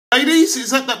Ladies,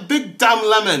 is that big damn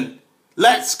lemon?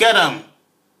 Let's get 'em.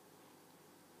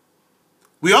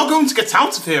 We are going to get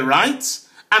out of here, right?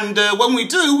 And when we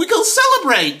do, we go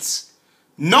celebrate.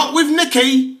 Not with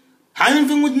Nikki.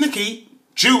 Anything with Nikki.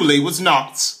 Julie was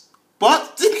not.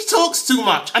 But Nikki talks too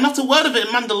much, and not a word of it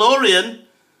in Mandalorian.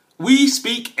 We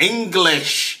speak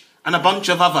English and a bunch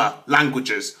of other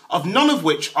languages, of none of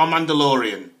which are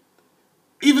Mandalorian.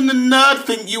 Even the nerd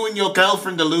think you and your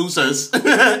girlfriend are losers.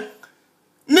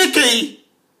 Nikki!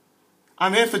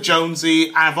 I'm here for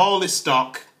Jonesy. I have all his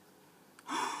stock.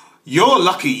 You're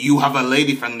lucky you have a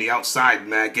lady friend on the outside,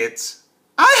 Maggot.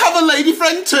 I have a lady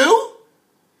friend too.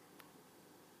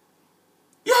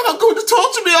 You're not going to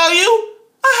talk to me, are you?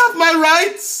 I have my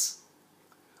rights.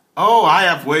 Oh, I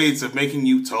have ways of making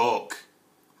you talk,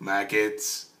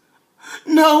 Maggot.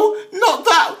 No, not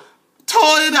that. Toy,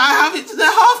 I have it to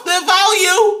half their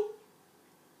value.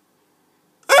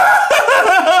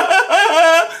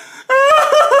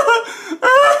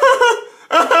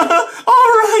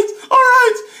 All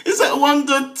right. Is that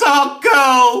Wonder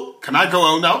Taco? Can I go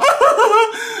home now?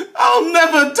 I'll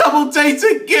never double date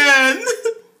again.